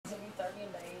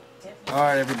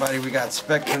Alright everybody, we got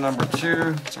Spectra number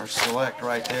 2. It's our select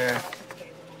right there.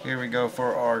 Here we go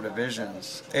for our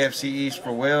divisions. AFC East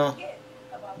for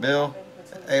Bill.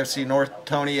 AFC North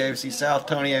Tony, AFC South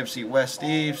Tony, AFC West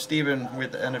Steven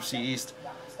with the NFC East,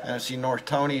 NFC North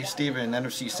Tony, Steven,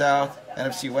 NFC South,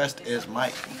 NFC West is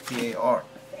Mike, PAR.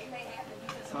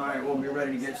 Alright, we'll be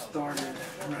ready to get started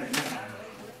right now.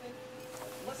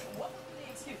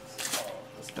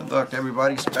 Good luck to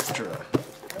everybody, Spectra.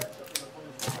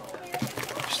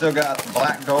 Still got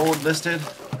black gold listed.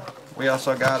 We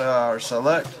also got our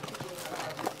select.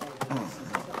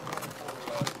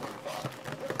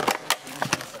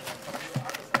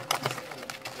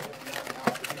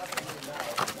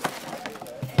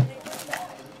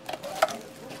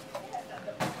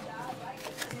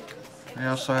 We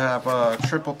also have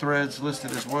triple threads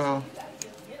listed as well.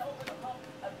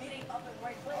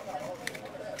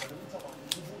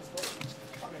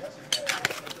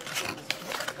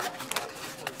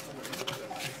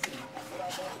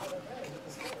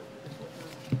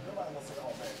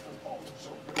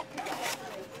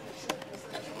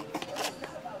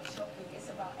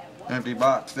 Empty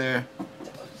box there.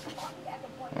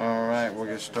 Alright, we'll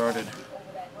get started.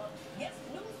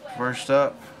 First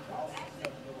up,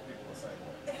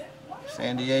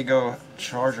 San Diego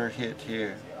Charger hit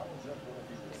here.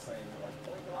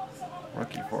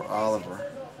 Rookie for Oliver.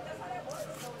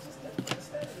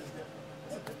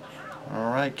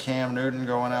 Alright, Cam Newton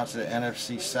going out to the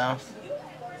NFC South.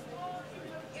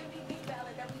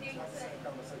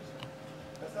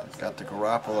 Got the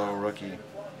Garoppolo rookie.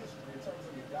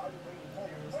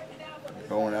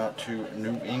 Going out to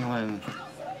New England.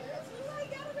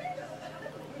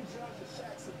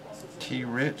 T.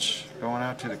 Rich going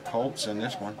out to the Colts in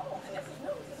this one.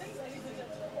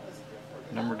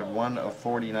 Number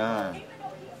 1/49.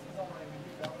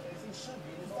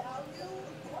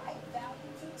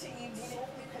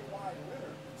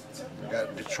 We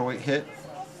got Detroit hit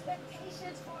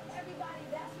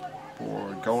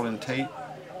for Golden Tate.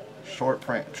 Short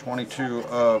print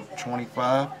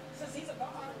 22/25.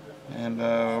 And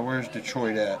where's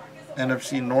Detroit at?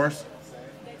 NFC North.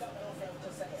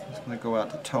 It's going to go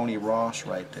out to Tony Ross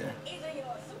right there.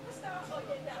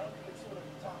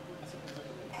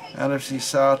 NFC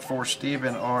South for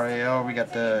Steven RAL. We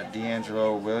got the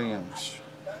D'Angelo Williams.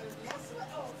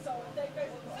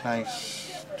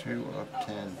 Nice.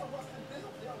 2/10.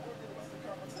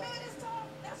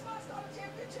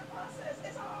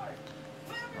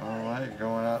 Alright,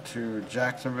 going out to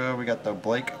Jacksonville. We got the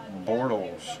Blake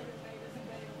Bortles.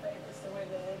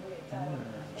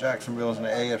 Jacksonville's in the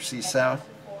AFC South.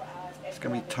 It's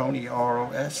going to be Tony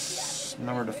ROS,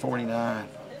 number 49.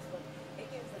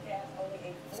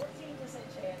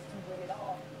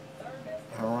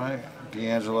 Alright,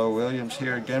 D'Angelo Williams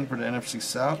here again for the NFC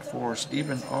South for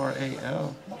Steven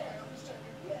RAL.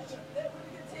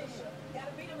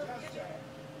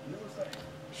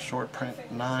 Short print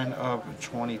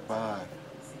 9/25.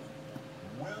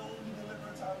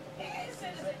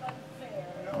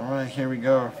 Alright, here we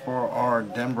go for our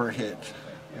Denver hit.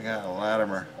 We got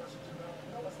Latimer.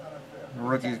 The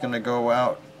rookie's going to go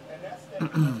out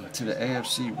to the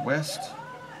AFC West.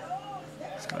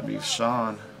 It's going to be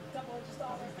Sean.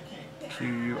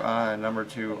 QUI number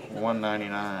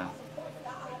 2/199.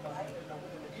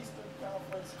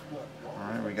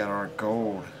 Alright, we got our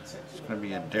gold. It's going to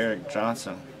be a Derek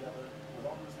Johnson.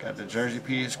 Got the jersey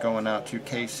piece going out to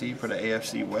KC for the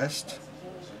AFC West.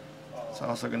 It's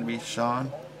also going to be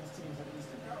Sean.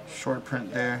 Short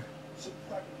print there.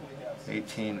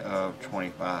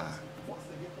 18/25.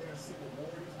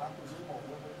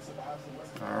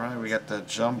 Alright, we got the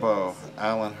jumbo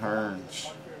Allen Hearns.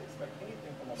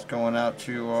 It's going out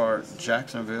to our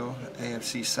Jacksonville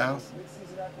AFC South.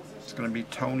 It's going to be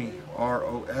Tony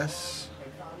ROS.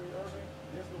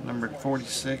 Number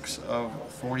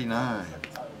 46/49.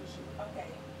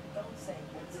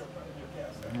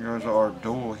 Here goes our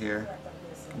duel here.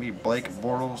 It's going to be Blake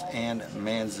Bortles and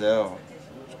Manziel.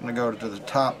 It's going to go to the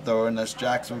top though, and that's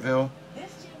Jacksonville.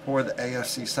 For the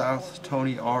AFC South,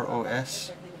 Tony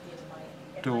ROS.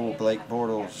 Duel Blake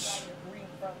Bortles.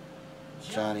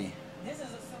 Johnny.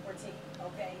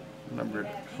 Number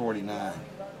 49.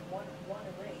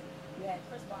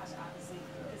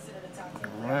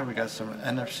 Alright, we got some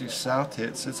NFC South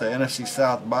hits. It's an NFC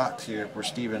South box here for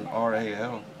Steven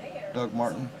RAL. Doug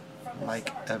Martin,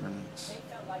 Mike Evans.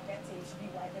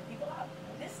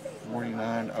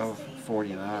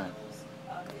 49/49.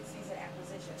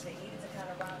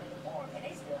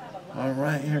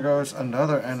 Alright, here goes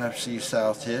another NFC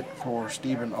South hit for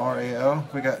Steven RAL.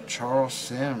 We got Charles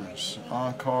Sims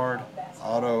on card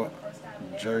auto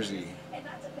jersey.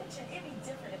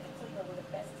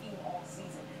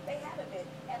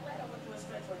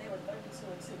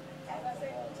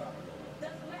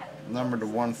 Number to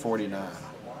 149.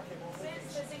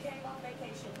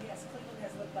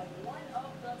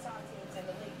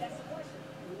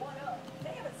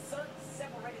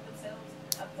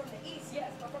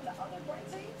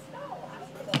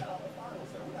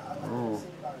 Ooh.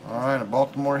 Alright, a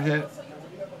Baltimore hit.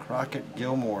 Crockett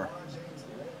Gilmore.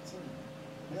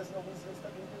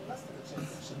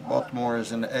 Baltimore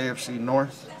is in the AFC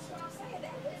North.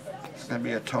 It's going to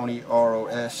be a Tony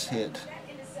ROS hit.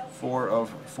 4 of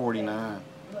 49.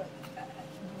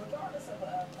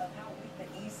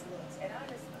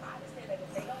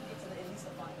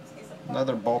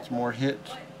 Another Baltimore hit.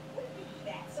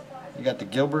 You got the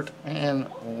Gilbert and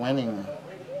Winning.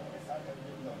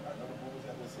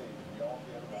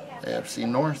 AFC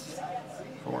North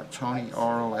for Tony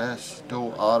ROS.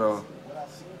 Dual auto.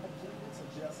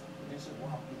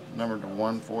 Number to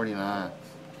 149.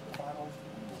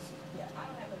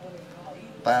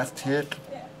 Last hit.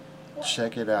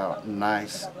 Check it out.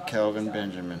 Nice. Kelvin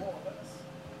Benjamin.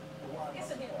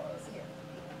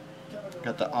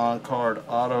 Got the on-card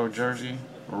auto jersey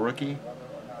rookie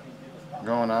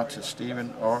going out to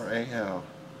Stephen R.A.L.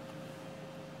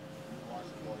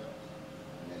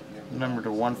 Number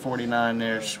to 149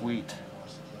 there, sweet.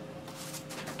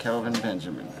 Kelvin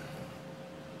Benjamin.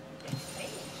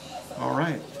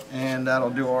 Alright, and that'll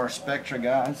do our Spectra,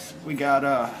 guys. We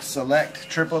got select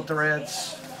triple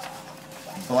threads,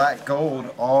 black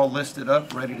gold, all listed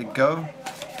up, ready to go.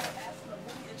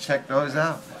 Check those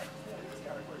out.